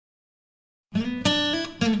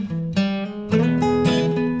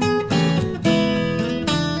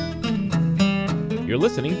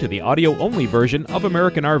listening to the audio-only version of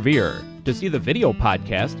American RVer. To see the video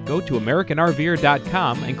podcast, go to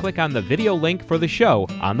AmericanRVer.com and click on the video link for the show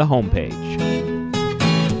on the homepage.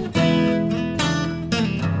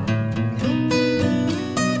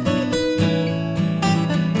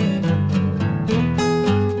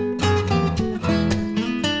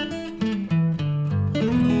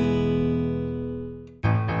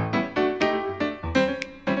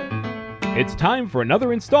 It's time for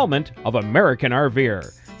another installment of American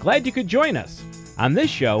RVer. Glad you could join us. On this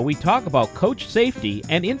show, we talk about coach safety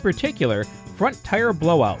and, in particular, front tire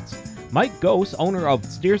blowouts. Mike Gose, owner of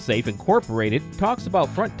SteerSafe Incorporated, talks about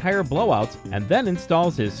front tire blowouts and then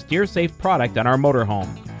installs his SteerSafe product on our motorhome.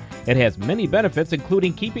 It has many benefits,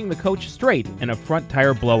 including keeping the coach straight in a front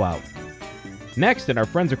tire blowout. Next, in our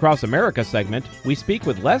Friends Across America segment, we speak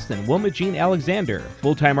with Les and Wilma Jean Alexander,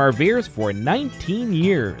 full-time RVers for 19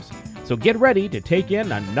 years. So get ready to take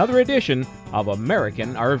in another edition of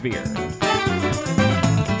American RVer.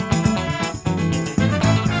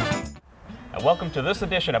 And welcome to this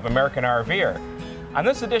edition of American RVer. On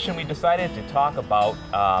this edition, we decided to talk about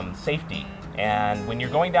safety. And when you're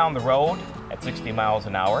going down the road at 60 miles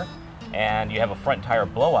an hour and you have a front tire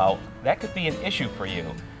blowout, that could be an issue for you.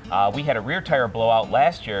 We had a rear tire blowout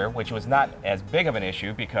last year, which was not as big of an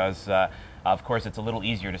issue because of course, it's a little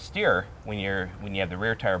easier to steer when you have the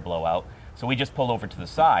rear tire blowout. So we just pulled over to the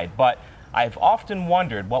side. But I've often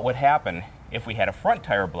wondered what would happen if we had a front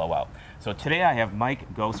tire blowout. So today I have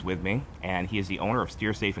Mike Gose with me, and he is the owner of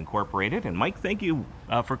SteerSafe Incorporated. And Mike, thank you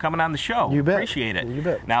for coming on the show. You bet. Appreciate it. You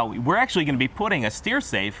bet. Now, we're actually going to be putting a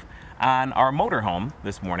SteerSafe on our motorhome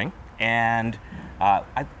this morning. And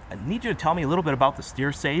I need you to tell me a little bit about the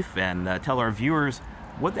SteerSafe and tell our viewers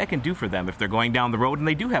what that can do for them if they're going down the road and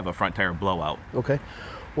they do have a front tire blowout. Okay.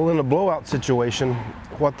 Well, in a blowout situation,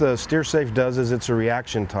 what the SteerSafe does is it's a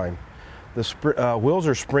reaction time. The wheels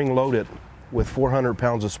are spring loaded with 400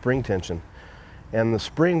 pounds of spring tension, and the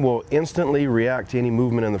spring will instantly react to any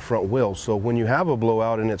movement in the front wheel. So when you have a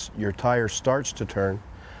blowout and your tire starts to turn,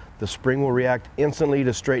 the spring will react instantly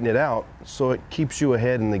to straighten it out, so it keeps you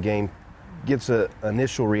ahead in the game, gets an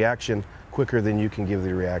initial reaction quicker than you can give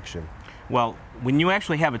the reaction. Well, when you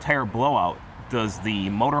actually have a tire blowout, does the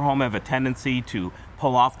motorhome have a tendency to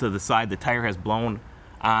pull off to the side the tire has blown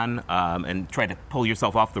on and try to pull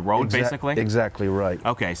yourself off the road, basically? Exactly right.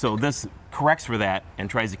 Okay, so this corrects for that and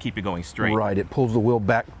tries to keep you going straight. Right, it pulls the wheel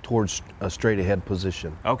back towards a straight ahead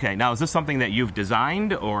position. Okay, now is this something that you've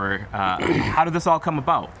designed, or how did this all come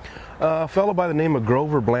about? A fellow by the name of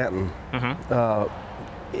Grover Blanton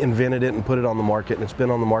invented it and put it on the market, and it's been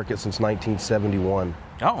on the market since 1971.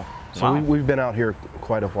 Oh, so wow. we've been out here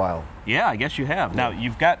quite a while. Yeah, I guess you have. Now,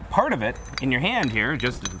 you've got part of it in your hand here,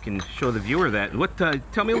 just so we can show the viewer that.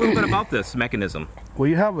 Tell me a little bit about this mechanism. Well,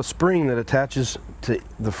 you have a spring that attaches to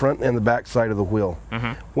the front and the back side of the wheel.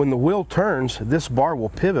 When the wheel turns, this bar will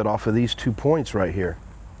pivot off of these 2 points right here.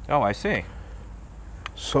 Oh, I see.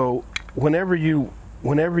 So whenever you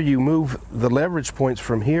move the leverage points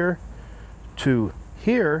from here to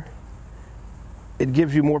here, it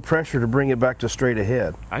gives you more pressure to bring it back to straight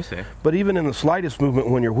ahead. I see. But even in the slightest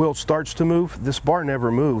movement, when your wheel starts to move, this bar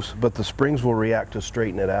never moves, but the springs will react to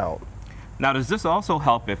straighten it out. Now, does this also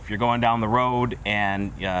help if you're going down the road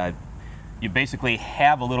and you basically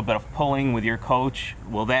have a little bit of pulling with your coach?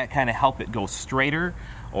 Will that kind of help it go straighter?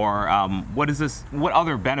 Or what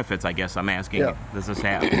other benefits, I guess I'm asking, does this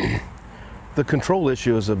have? The control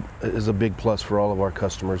issue is a big plus for all of our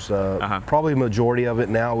customers. Probably a majority of it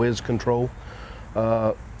now is control.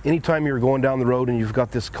 Anytime you're going down the road and you've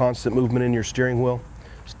got this constant movement in your steering wheel,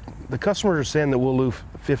 the customers are saying that we'll lose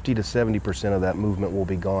 50 to 70% of that movement will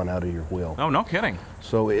be gone out of your wheel. Oh, no kidding.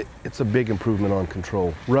 So it's a big improvement on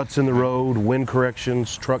control. Ruts in the road, wind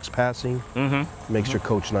corrections, trucks passing, makes your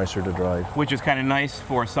coach nicer to drive. Which is kind of nice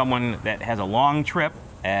for someone that has a long trip.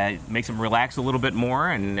 Makes them relax a little bit more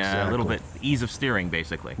and a little bit ease of steering,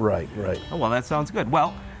 basically. Right. Oh, well, that sounds good.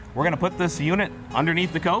 Well, we're going to put this unit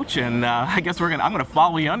underneath the coach, and I guess I'm going to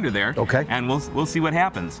follow you under there. Okay. And we'll see what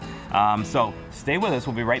happens. So stay with us.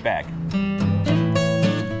 We'll be right back.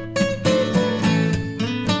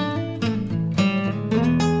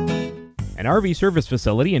 An RV service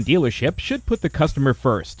facility and dealership should put the customer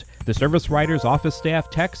first. The service writers, office staff,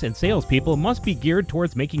 techs, and salespeople must be geared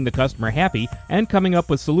towards making the customer happy and coming up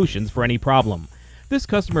with solutions for any problem. This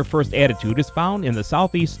customer-first attitude is found in the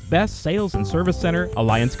Southeast's best sales and service center,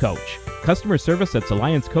 Alliance Coach. Customer service sets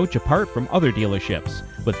Alliance Coach apart from other dealerships.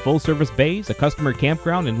 With full-service bays, a customer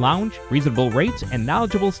campground and lounge, reasonable rates, and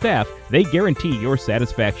knowledgeable staff, they guarantee your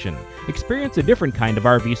satisfaction. Experience a different kind of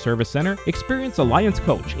RV service center. Experience Alliance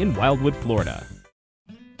Coach in Wildwood, Florida.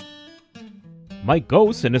 Mike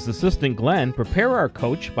Gose and his assistant Glenn prepare our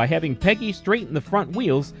coach by having Peggy straighten the front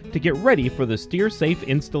wheels to get ready for the SteerSafe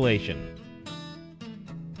installation.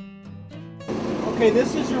 Okay,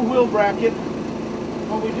 this is your wheel bracket.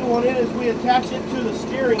 What we do on it is we attach it to the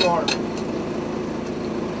steering arm.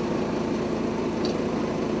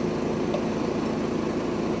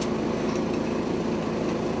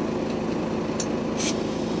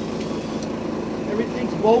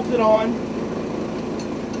 Everything's bolted on.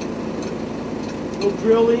 No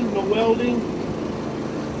drilling, no welding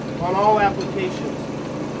on all applications.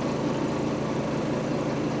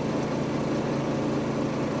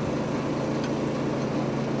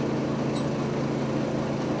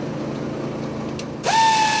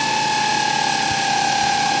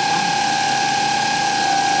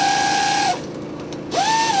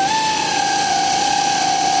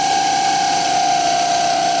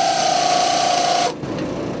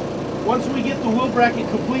 Once we get the wheel bracket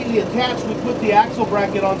completely attached, we put the axle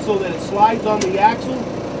bracket on so that it slides on the axle.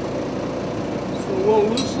 So we'll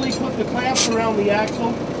loosely put the clamps around the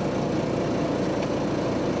axle.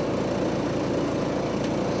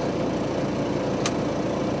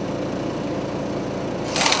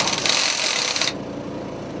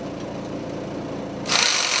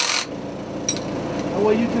 That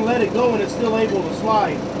way you can let it go and it's still able to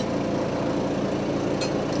slide.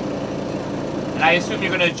 And I assume you're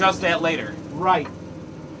going to adjust that later. Right.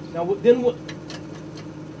 Now then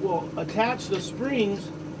we'll attach the springs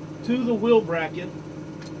to the wheel bracket,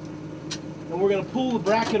 and we're going to pull the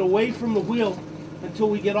bracket away from the wheel until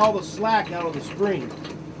we get all the slack out of the spring.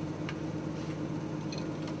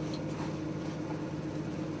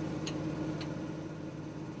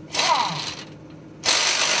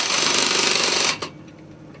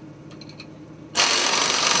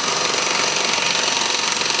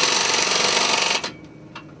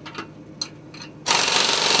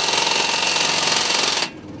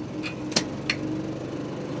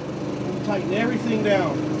 Tighten everything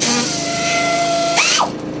down.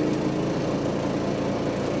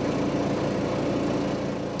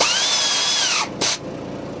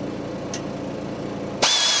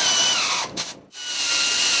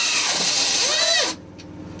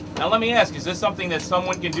 Now let me ask, is this something that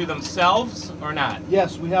someone can do themselves or not?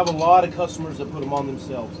 Yes, we have a lot of customers that put them on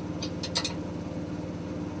themselves.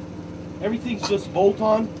 Everything's just bolt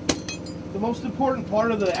on. The most important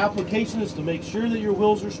part of the application is to make sure that your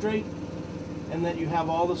wheels are straight and that you have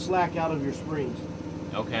all the slack out of your springs.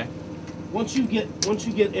 Okay. Once you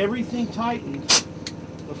get everything tightened,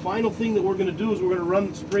 the final thing that we're going to do is we're going to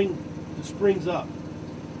run the springs up.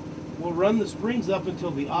 We'll run the springs up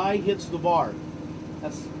until the eye hits the bar.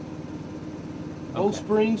 Both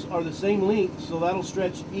springs are the same length, so that'll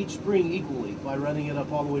stretch each spring equally by running it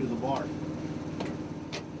up all the way to the bar.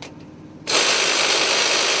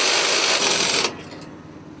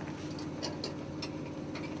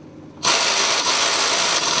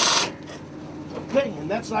 Okay,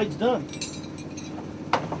 and that side's done.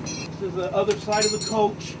 This is the other side of the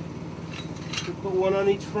coach. We put one on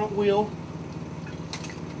each front wheel.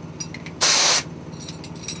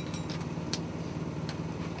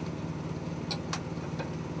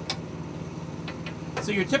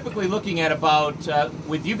 So you're typically looking at about,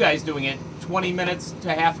 with you guys doing it, 20 minutes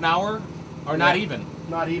to half an hour, or not even?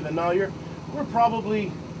 Not even. No, we're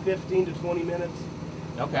probably 15 to 20 minutes.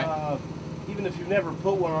 Okay. Even if you've never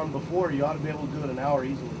put one on before, you ought to be able to do it an hour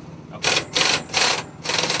easily. Okay.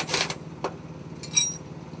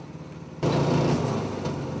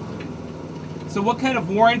 So what kind of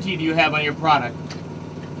warranty do you have on your product?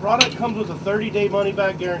 The product comes with a 30-day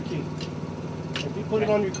money-back guarantee. If you put it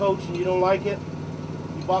on your coach and you don't like it,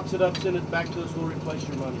 you box it up, send it back to us, we'll replace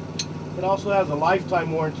your money. It also has a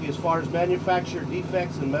lifetime warranty as far as manufacturer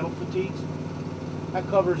defects and metal fatigues. That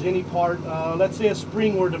covers any part. Let's say a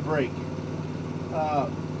spring were to break.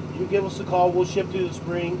 You give us a call, we'll ship you the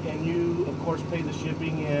spring, and you, of course, pay the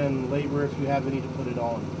shipping and labor if you have any to put it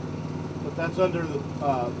on. But that's under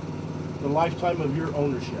the lifetime of your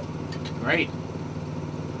ownership. Great.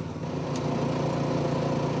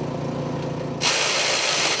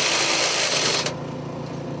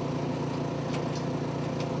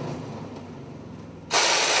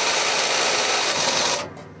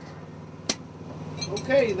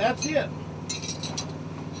 Okay, that's it.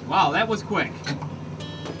 Wow, that was quick.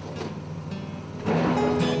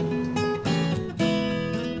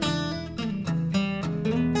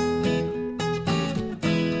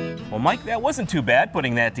 Well, Mike, that wasn't too bad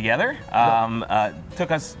putting that together.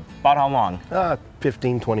 Took us about how long?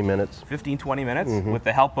 15, 20 minutes. 15, 20 minutes with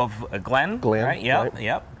the help of Glenn. Glenn, right? Yep, right.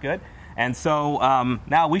 yep, good. And so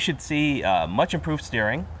now we should see much improved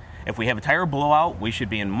steering. if we have a tire blowout, we should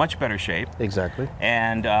be in much better shape. Exactly.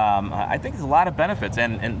 And I think there's a lot of benefits.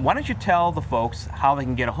 And why don't you tell the folks how they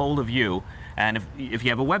can get a hold of you, and if you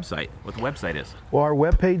have a website, what the website is. Well, our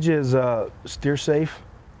webpage is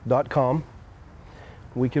steersafe.com.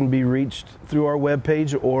 We can be reached through our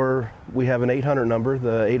webpage, or we have an 800 number.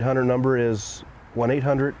 The 800 number is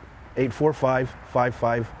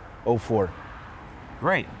 1-800-845-5504.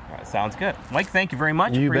 Great. Sounds good. Mike, thank you very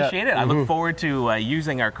much. You Appreciate bet. it. I look forward to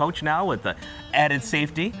using our coach now with the added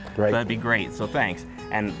safety. Right. That'd be great. So thanks.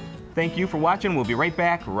 And thank you for watching. We'll be right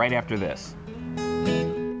back right after this.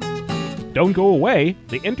 Don't go away.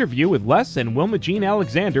 The interview with Les and Wilma Jean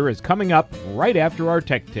Alexander is coming up right after our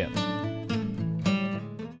tech tip.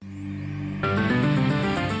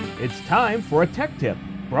 It's time for a tech tip,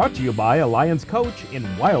 brought to you by Alliance Coach in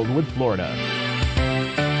Wildwood, Florida.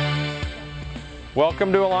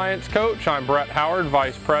 Welcome to Alliance Coach. I'm Brett Howard,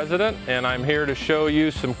 Vice President, and I'm here to show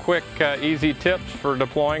you some quick, easy tips for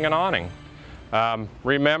deploying an awning.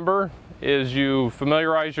 Remember, as you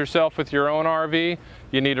familiarize yourself with your own RV,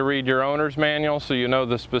 you need to read your owner's manual so you know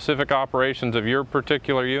the specific operations of your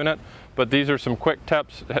particular unit, but these are some quick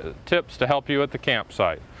tips to help you at the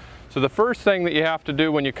campsite. So the first thing that you have to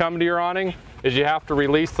do when you come to your awning is you have to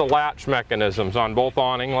release the latch mechanisms on both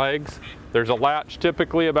awning legs. There's a latch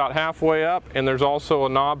typically about halfway up, and there's also a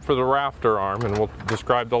knob for the rafter arm, and we'll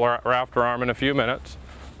describe the rafter arm in a few minutes.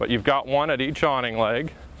 But you've got one at each awning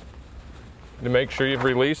leg. To make sure you've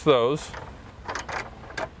released those.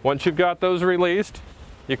 Once you've got those released,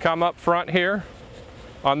 you come up front here.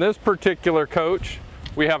 On this particular coach,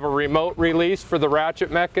 we have a remote release for the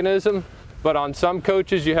ratchet mechanism, but on some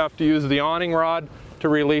coaches you have to use the awning rod to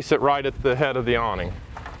release it right at the head of the awning.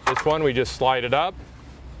 This one, we just slide it up.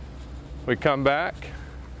 We come back.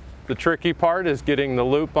 The tricky part is getting the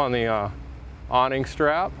loop on the awning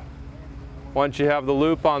strap. Once you have the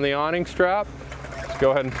loop on the awning strap,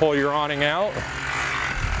 go ahead and pull your awning out.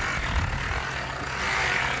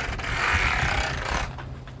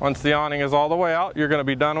 Once the awning is all the way out, you're going to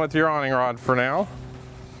be done with your awning rod for now.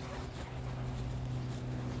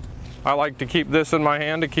 I like to keep this in my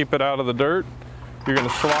hand to keep it out of the dirt. You're going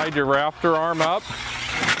to slide your rafter arm up,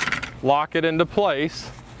 lock it into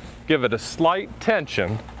place, give it a slight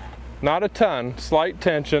tension, not a ton, slight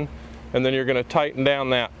tension, and then you're going to tighten down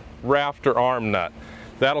that rafter arm nut.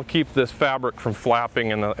 That'll keep this fabric from flapping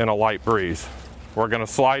in a light breeze. We're going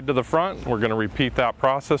to slide to the front. We're going to repeat that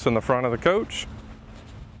process in the front of the coach.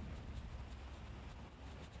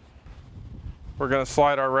 We're going to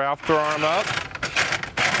slide our rafter arm up.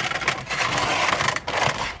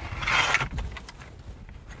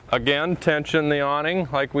 Again, tension the awning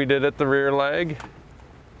like we did at the rear leg.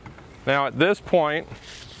 Now at this point,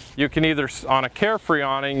 you can either, on a Carefree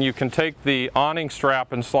awning, you can take the awning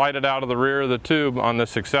strap and slide it out of the rear of the tube on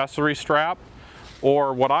this accessory strap,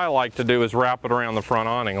 or what I like to do is wrap it around the front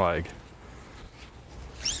awning leg.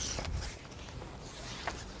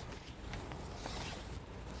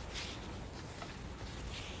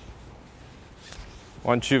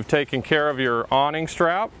 Once you've taken care of your awning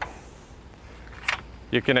strap,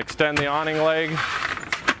 you can extend the awning leg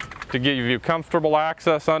to give you comfortable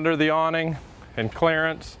access under the awning and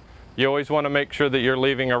clearance. You always want to make sure that you're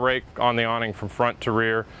leaving a rake on the awning from front to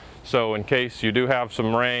rear, so in case you do have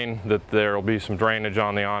some rain, that there will be some drainage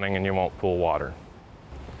on the awning and you won't pool water.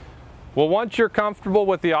 Well, once you're comfortable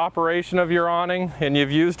with the operation of your awning and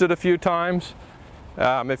you've used it a few times,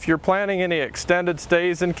 if you're planning any extended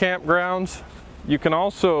stays in campgrounds, you can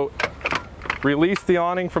also release the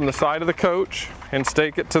awning from the side of the coach and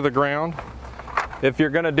stake it to the ground. If you're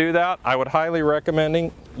going to do that, I would highly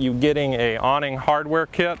recommend you getting a awning hardware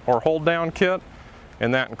kit or hold down kit,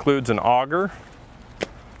 and that includes an auger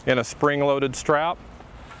and a spring-loaded strap.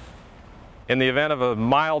 In the event of a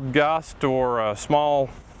mild gust or a small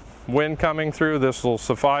wind coming through, this will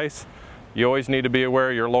suffice. You always need to be aware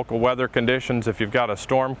of your local weather conditions. If you've got a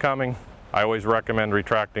storm coming, I always recommend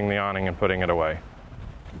retracting the awning and putting it away.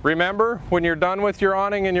 Remember, when you're done with your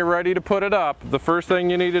awning and you're ready to put it up, the first thing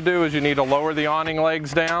you need to do is you need to lower the awning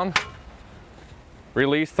legs down,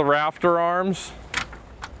 release the rafter arms,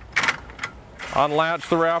 unlatch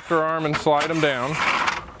the rafter arm and slide them down.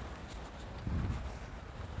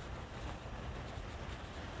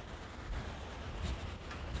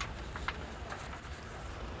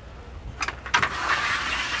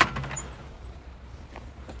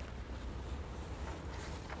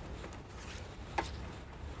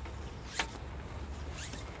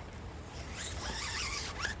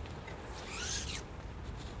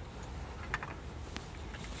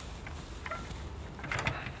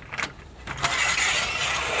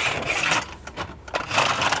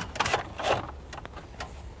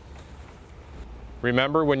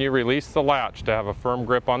 Remember when you release the latch to have a firm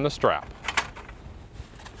grip on the strap.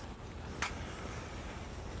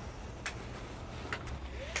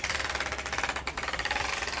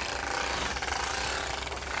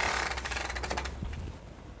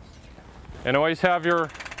 And always have your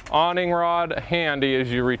awning rod handy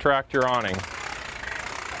as you retract your awning.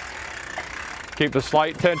 Keep a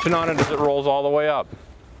slight tension on it as it rolls all the way up.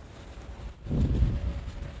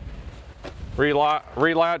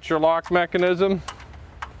 Relatch your lock mechanism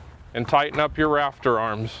and tighten up your rafter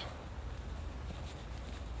arms.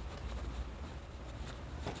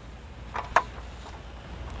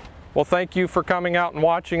 Well, thank you for coming out and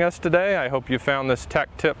watching us today. I hope you found this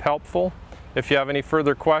tech tip helpful. If you have any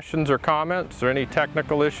further questions or comments or any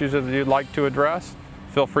technical issues that you'd like to address,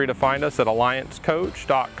 feel free to find us at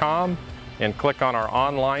alliancecoach.com and click on our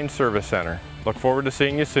online service center. Look forward to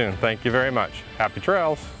seeing you soon. Thank you very much. Happy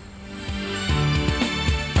trails.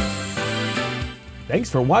 Thanks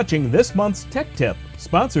for watching this month's Tech Tip,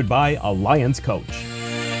 sponsored by Alliance Coach.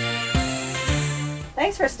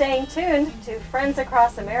 Thanks for staying tuned to Friends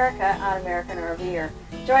Across America on American RVer.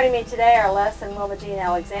 Joining me today are Les and Wilma Jean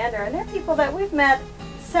Alexander, and they're people that we've met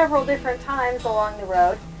several different times along the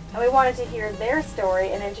road, and we wanted to hear their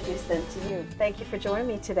story and introduce them to you. Thank you for joining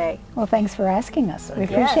me today. Well, thanks for asking us. We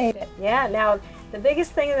appreciate it. Yeah, now the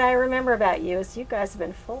biggest thing that I remember about you is you guys have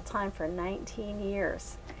been full-time for 19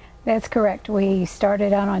 years. That's correct. We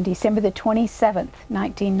started out on December the 27th,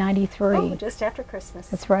 1993. Oh, just after Christmas.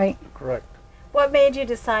 That's right. Correct. What made you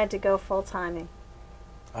decide to go full-timing?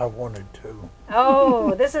 I wanted to.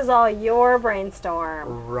 Oh, this is all your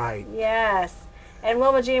brainstorm. Right. Yes. And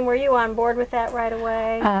Wilma Jean, were you on board with that right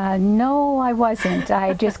away? No, I wasn't.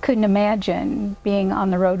 I just couldn't imagine being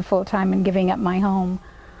on the road full-time and giving up my home.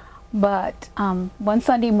 But one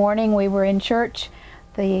Sunday morning we were in church.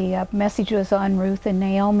 The message was on Ruth and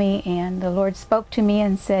Naomi, and the Lord spoke to me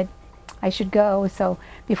and said I should go. So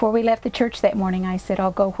before we left the church that morning, I said,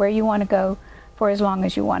 I'll go where you want to go for as long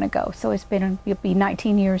as you want to go. So it'll be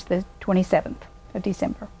 19 years, the 27th of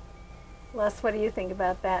December. Les, what do you think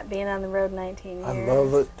about that, being on the road 19 years? I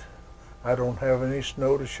love it. I don't have any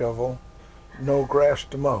snow to shovel, no grass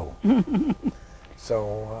to mow.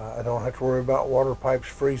 So I don't have to worry about water pipes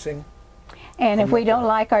freezing. And if we don't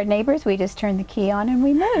like our neighbors, we just turn the key on and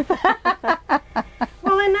we move.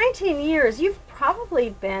 Well, in 19 years, you've probably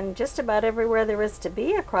been just about everywhere there is to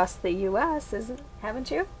be across the U.S., haven't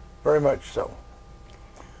you? Very much so.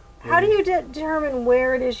 How do you determine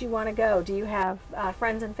where it is you want to go? Do you have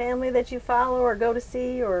friends and family that you follow or go to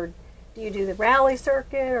see, or do you do the rally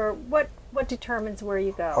circuit, or what determines where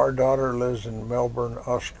you go? Our daughter lives in Melbourne,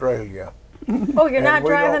 Australia. Oh, you're not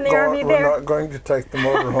driving the RV there? We're not going to take the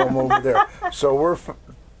motorhome over there. So we're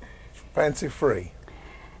fancy free.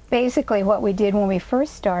 Basically what we did when we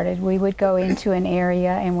first started, we would go into an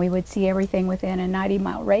area and we would see everything within a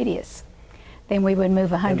 90-mile radius. Then we would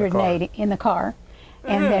move 180 in the car.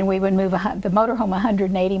 And then we would move the motorhome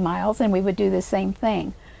 180 miles, and we would do the same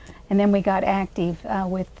thing. And then we got active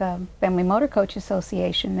with Family Motor Coach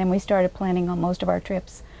Association. Then we started planning on most of our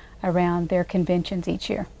trips around their conventions each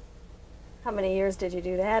year. How many years did you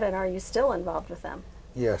do that, and are you still involved with them?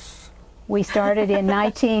 Yes. We started in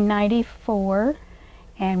 1994,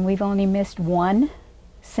 and we've only missed one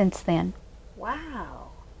since then. Wow.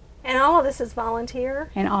 And all of this is volunteer?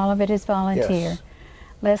 And all of it is volunteer. Yes.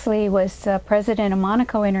 Leslie was president of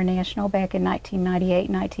Monaco International back in 1998,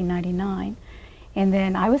 1999. And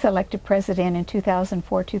then I was elected president in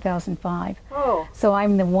 2004, 2005. Oh. So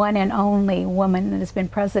I'm the one and only woman that has been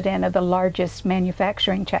president of the largest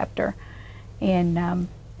manufacturing chapter in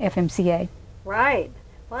FMCA. Right.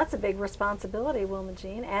 Well, that's a big responsibility, Wilma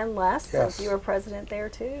Jean, and Les, since you were president there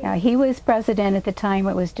too. He was president at the time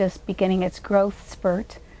it was just beginning its growth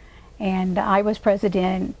spurt. And I was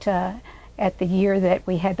president at the year that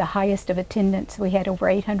we had the highest of attendance. We had over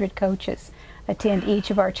 800 coaches attend each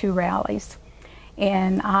of our 2 rallies.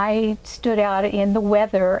 And I stood out in the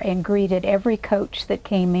weather and greeted every coach that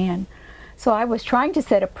came in. So I was trying to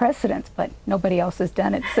set a precedent, but nobody else has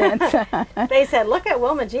done it since. They said, look at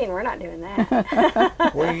Wilma Jean, we're not doing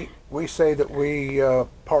that. We say that we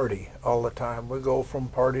party all the time. We go from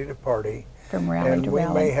party to party. From rally to rally.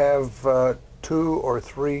 And we may have 2 or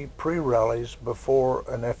 3 pre-rallies before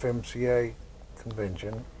an FMCA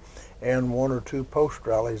convention and 1 or 2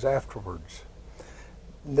 post-rallies afterwards.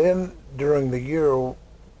 Then during the year,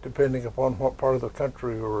 depending upon what part of the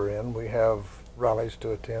country we're in, we have rallies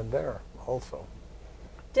to attend there also.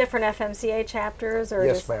 Different FMCA chapters or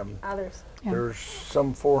Yes, just ma'am. others? Yeah. There's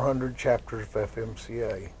some 400 chapters of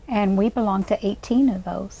FMCA. And we belong to 18 of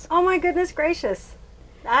those. Oh my goodness gracious.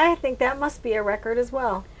 I think that must be a record as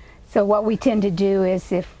well. So what we tend to do is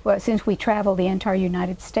since we travel the entire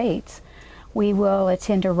United States, we will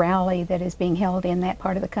attend a rally that is being held in that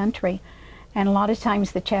part of the country. And a lot of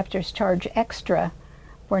times the chapters charge extra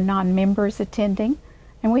for non-members attending.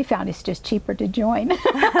 And we found it's just cheaper to join.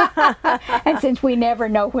 And since we never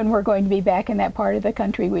know when we're going to be back in that part of the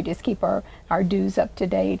country, we just keep our dues up to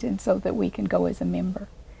date and so that we can go as a member.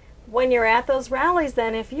 When you're at those rallies,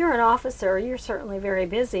 then, if you're an officer, you're certainly very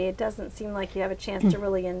busy. It doesn't seem like you have a chance to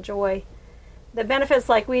really enjoy the benefits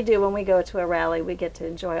like we do when we go to a rally. We get to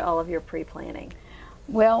enjoy all of your pre-planning.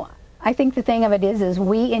 Well, I think the thing of it is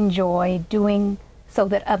we enjoy doing so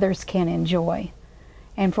that others can enjoy.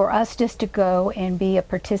 And for us just to go and be a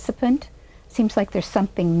participant seems like there's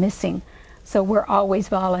something missing. So we're always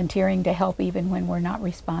volunteering to help even when we're not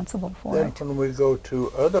responsible for it. Then when we go to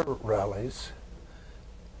other rallies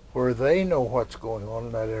where they know what's going on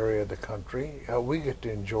in that area of the country, we get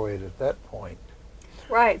to enjoy it at that point.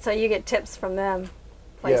 Right, so you get tips from them,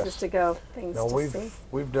 places Yes. to go, things Now to see.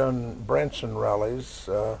 we've done Branson rallies,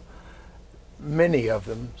 many of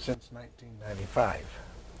them since 1995.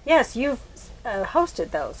 Yes, you've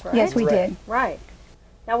hosted those, right? Yes, we Correct. did. Right.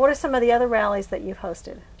 Now, what are some of the other rallies that you've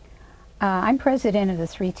hosted? I'm president of the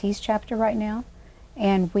 3Ts chapter right now,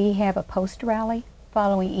 and we have a post rally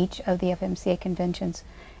following each of the FMCA conventions.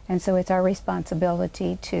 And so it's our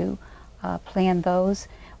responsibility to plan those.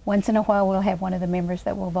 Once in a while we'll have one of the members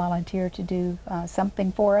that will volunteer to do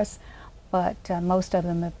something for us, but most of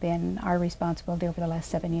them have been our responsibility over the last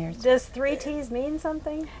 7 years. Does 3Ts mean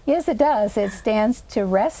something? Yes, it does. It stands to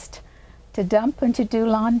rest, to dump, and to do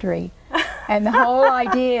laundry. And the whole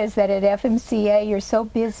idea is that at FMCA you're so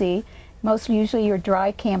busy, most usually you're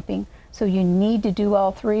dry camping, so you need to do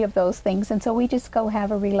all three of those things, and so we just go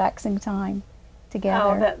have a relaxing time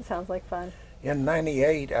together. Oh, that sounds like fun. In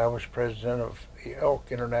 '98, I was president of the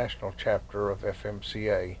Elk International Chapter of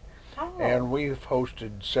FMCA, Oh. and we've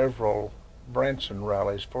hosted several Branson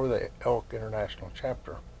rallies for the Elk International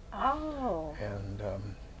Chapter. Oh. And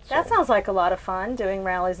That so- sounds like a lot of fun, doing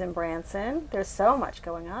rallies in Branson. There's so much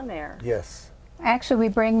going on there. Yes. Actually, we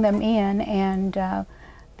bring them in, and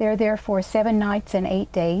they're there for 7 nights and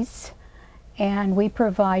 8 days, and we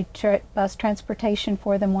provide bus transportation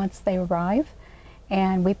for them once they arrive,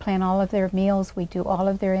 and we plan all of their meals, we do all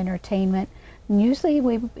of their entertainment, and usually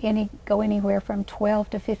we go anywhere from 12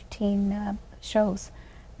 to 15 shows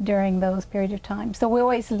during those periods of time. So we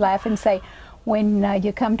always laugh and say, when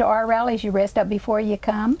you come to our rallies, you rest up before you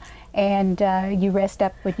come, and you rest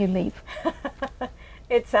up when you leave.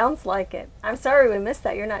 It sounds like it. I'm sorry we missed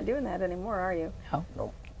that. You're not doing that anymore, are you? No.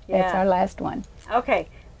 Nope. That's our last one. Okay,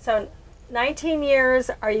 so 19 years.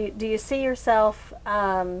 Do you see yourself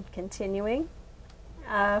continuing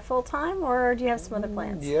full time, or do you have some other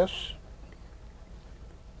plans? Yes.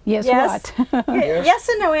 Yes, Yes. what? Yes. Yes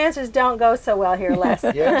and no answers don't go so well here, Les.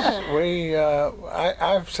 Yes.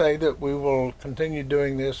 I say that we will continue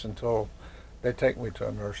doing this until they take me to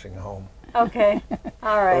a nursing home, Okay,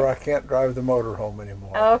 all or right. I can't drive the motor home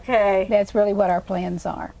anymore. Okay, That's really what our plans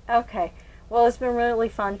are. okay. Well, it's been really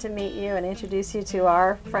fun to meet you and introduce you to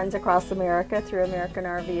our friends across America through American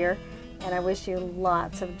RVer, and I wish you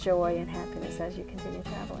lots of joy and happiness as you continue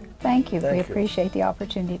traveling. Thank you. Thank We you. appreciate the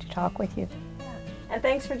opportunity to talk with you. And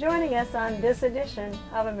thanks for joining us on this edition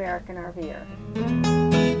of American RVer.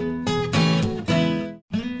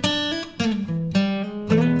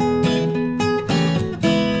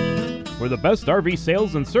 For the best RV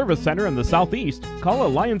sales and service center in the Southeast, call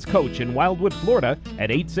Alliance Coach in Wildwood, Florida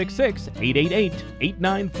at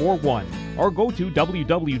 866-888-8941 or go to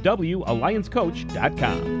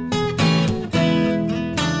www.alliancecoach.com.